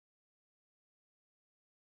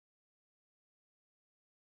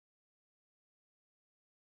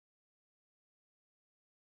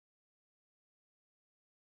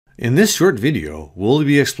In this short video, we'll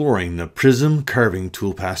be exploring the prism carving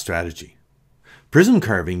toolpath strategy. Prism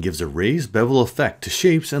carving gives a raised bevel effect to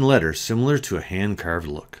shapes and letters similar to a hand-carved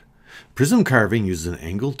look. Prism carving uses an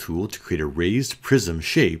angle tool to create a raised prism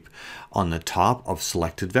shape on the top of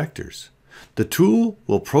selected vectors. The tool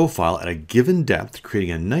will profile at a given depth,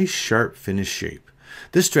 creating a nice sharp finished shape.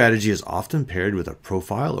 This strategy is often paired with a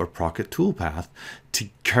profile or pocket toolpath to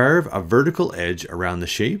carve a vertical edge around the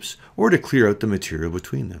shapes or to clear out the material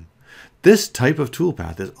between them. This type of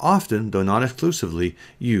toolpath is often, though not exclusively,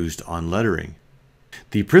 used on lettering.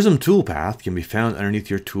 The Prism toolpath can be found underneath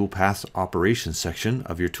your Toolpaths Operations section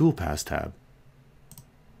of your Toolpaths tab.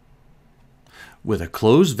 With a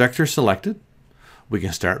closed vector selected, we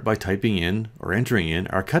can start by typing in or entering in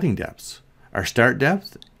our cutting depths. Our start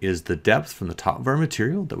depth is the depth from the top of our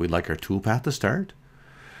material that we'd like our toolpath to start.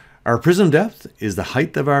 Our prism depth is the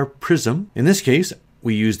height of our prism. In this case,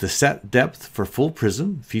 we use the set depth for full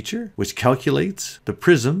prism feature, which calculates the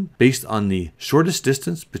prism based on the shortest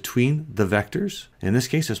distance between the vectors. In this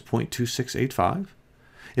case, it's 0.2685.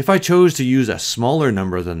 If I chose to use a smaller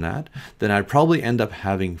number than that, then I'd probably end up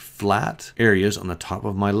having flat areas on the top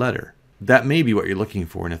of my letter. That may be what you're looking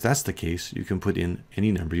for, and if that's the case, you can put in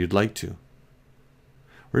any number you'd like to.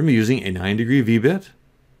 We're going to be using a 9-degree V-bit.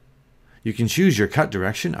 You can choose your cut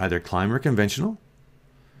direction, either climb or conventional.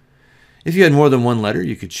 If you had more than one letter,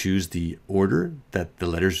 you could choose the order that the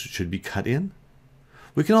letters should be cut in.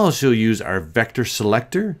 We can also use our vector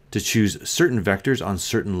selector to choose certain vectors on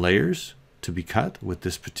certain layers to be cut with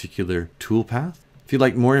this particular toolpath. If you'd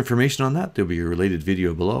like more information on that, there'll be a related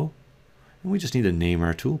video below. And we just need to name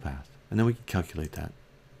our toolpath, and then we can calculate that.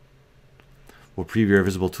 We'll preview our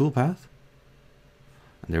visible toolpath,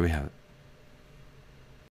 and there we have it.